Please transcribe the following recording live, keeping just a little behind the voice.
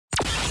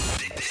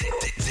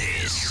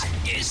This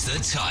is the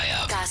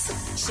tie-up. Got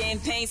some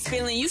champagne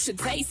spilling, you should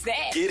taste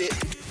that. Get it?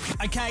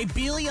 Okay,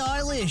 Billie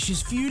Eilish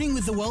is feuding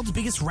with the world's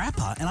biggest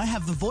rapper, and I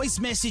have the voice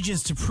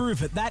messages to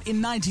prove it. That in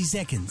 90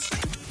 seconds.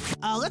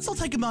 Let's all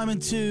take a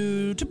moment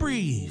to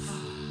breathe,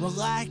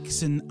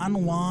 relax and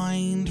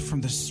unwind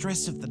from the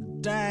stress of the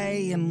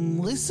day and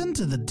listen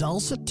to the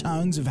dulcet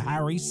tones of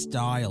Harry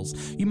Styles.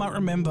 You might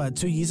remember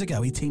 2 years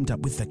ago he teamed up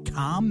with the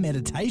Calm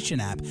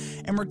meditation app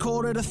and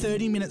recorded a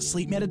 30-minute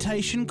sleep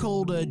meditation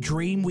called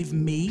Dream With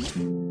Me.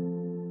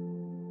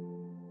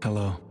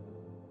 Hello.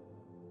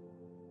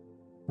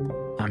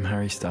 I'm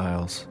Harry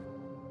Styles.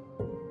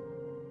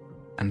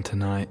 And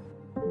tonight,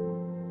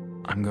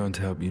 I'm going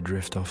to help you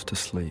drift off to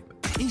sleep.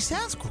 He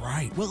sounds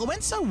great. Well, it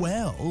went so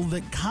well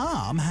that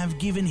Calm have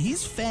given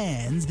his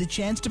fans the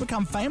chance to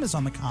become famous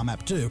on the Calm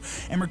app too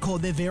and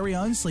record their very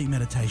own sleep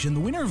meditation. The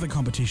winner of the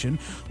competition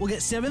will get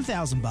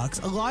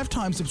 $7,000, a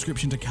lifetime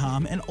subscription to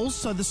Calm, and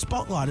also the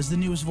spotlight as the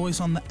newest voice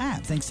on the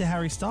app, thanks to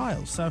Harry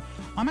Styles. So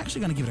I'm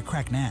actually going to give it a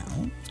crack now.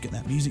 Let's get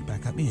that music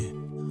back up here.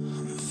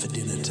 For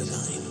dinner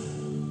tonight,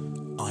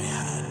 I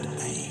had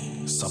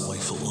a Subway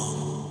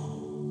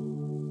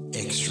footlong,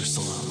 extra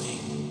salami,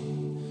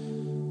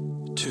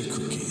 2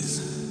 cookies,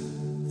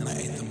 and I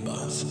ate them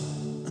both.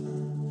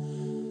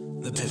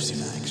 The Pepsi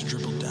Max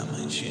dribbled down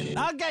my chin.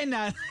 Okay,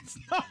 no, that's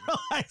not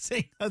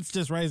relaxing. That's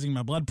just raising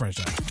my blood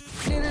pressure.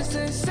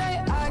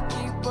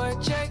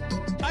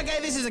 Okay,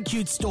 this is a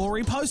cute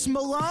story. Post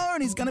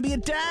Malone is going to be a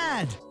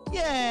dad.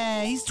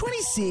 Yeah, he's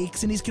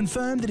 26 and he's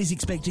confirmed that he's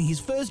expecting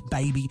his first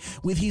baby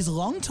with his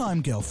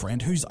longtime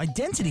girlfriend, whose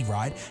identity,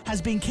 right,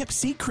 has been kept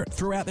secret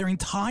throughout their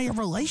entire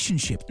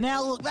relationship.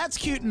 Now, look, that's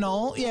cute and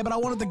all, yeah, but I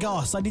wanted the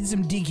goss. I did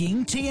some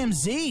digging.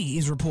 TMZ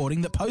is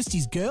reporting that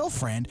Posty's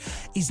girlfriend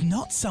is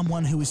not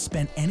someone who has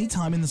spent any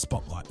time in the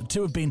spotlight. The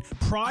two have been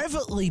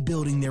privately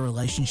building their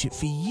relationship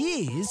for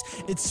years.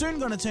 It's soon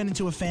going to turn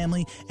into a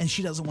family, and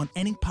she doesn't want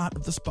any part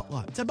of the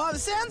spotlight. So by the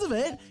sounds of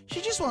it,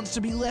 she just wants to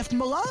be left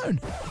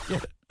Malone.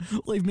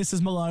 Leave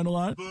Mrs. Malone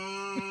alone.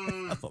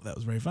 I thought that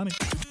was very funny.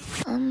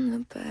 I'm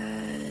the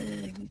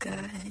bad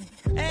guy.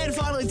 And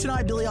finally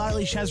tonight, Billie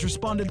Eilish has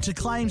responded to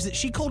claims that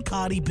she called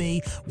Cardie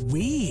B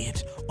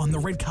weird on the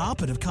red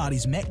carpet of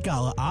Cardie's Met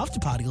Gala after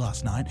party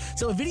last night.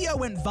 So a video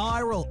went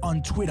viral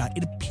on Twitter.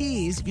 It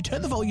appears, if you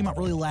turn the volume up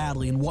really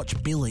loudly and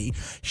watch Billie,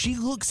 she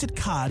looks at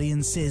Cardie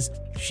and says,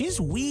 "She's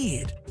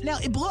weird." Now,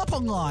 it blew up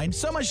online,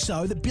 so much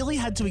so that Billie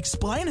had to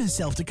explain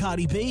herself to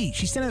Cardie B.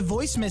 She sent her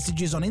voice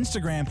messages on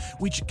Instagram,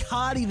 which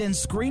Cardie then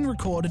screen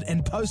recorded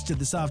and posted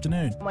this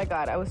afternoon. Oh my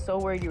God, I was so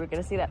worried you were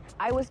going to see that.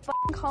 I was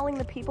calling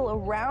the people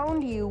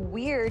around you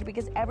weird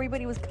because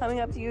everybody was coming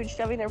up to you and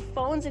shoving their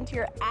phones into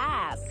your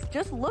ass.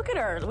 Just look at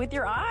her with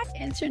your eyes.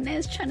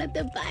 Internet's trying to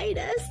divide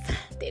us.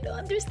 They don't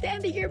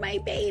understand that you're my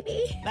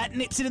baby. That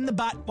nips it in the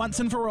butt once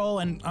and for all,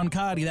 and on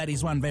Cardie, that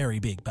is one very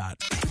big butt.